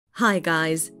Hi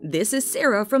guys, this is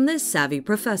Sarah from The Savvy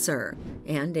Professor,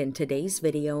 and in today's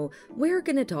video, we're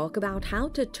going to talk about how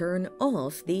to turn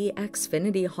off the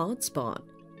Xfinity Hotspot.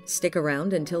 Stick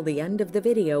around until the end of the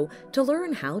video to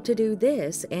learn how to do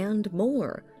this and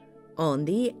more. On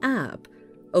the app,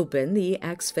 open the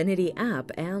Xfinity app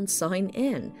and sign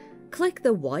in. Click the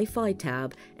Wi-Fi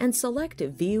tab and select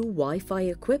View Wi-Fi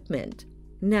Equipment.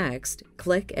 Next,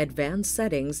 click Advanced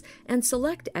Settings and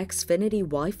select Xfinity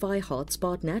Wi-Fi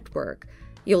Hotspot Network.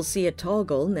 You'll see a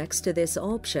toggle next to this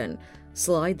option.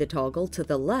 Slide the toggle to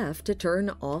the left to turn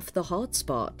off the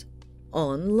hotspot.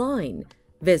 Online,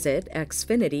 visit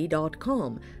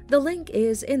xfinity.com. The link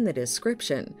is in the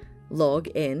description. Log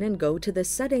in and go to the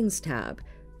Settings tab.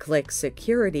 Click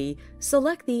Security,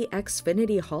 select the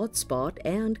Xfinity Hotspot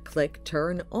and click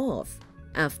Turn Off.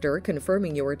 After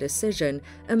confirming your decision,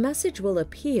 a message will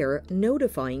appear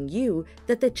notifying you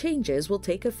that the changes will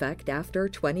take effect after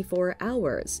 24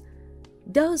 hours.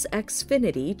 Does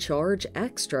Xfinity charge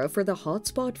extra for the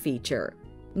hotspot feature?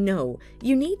 No,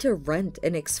 you need to rent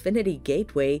an Xfinity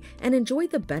gateway and enjoy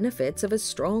the benefits of a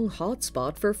strong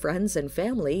hotspot for friends and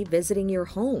family visiting your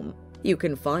home. You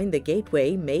can find the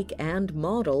gateway make and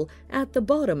model at the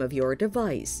bottom of your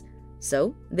device.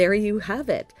 So, there you have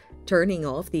it. Turning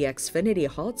off the Xfinity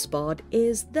Hotspot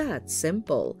is that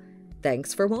simple.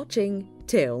 Thanks for watching.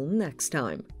 Till next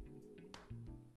time.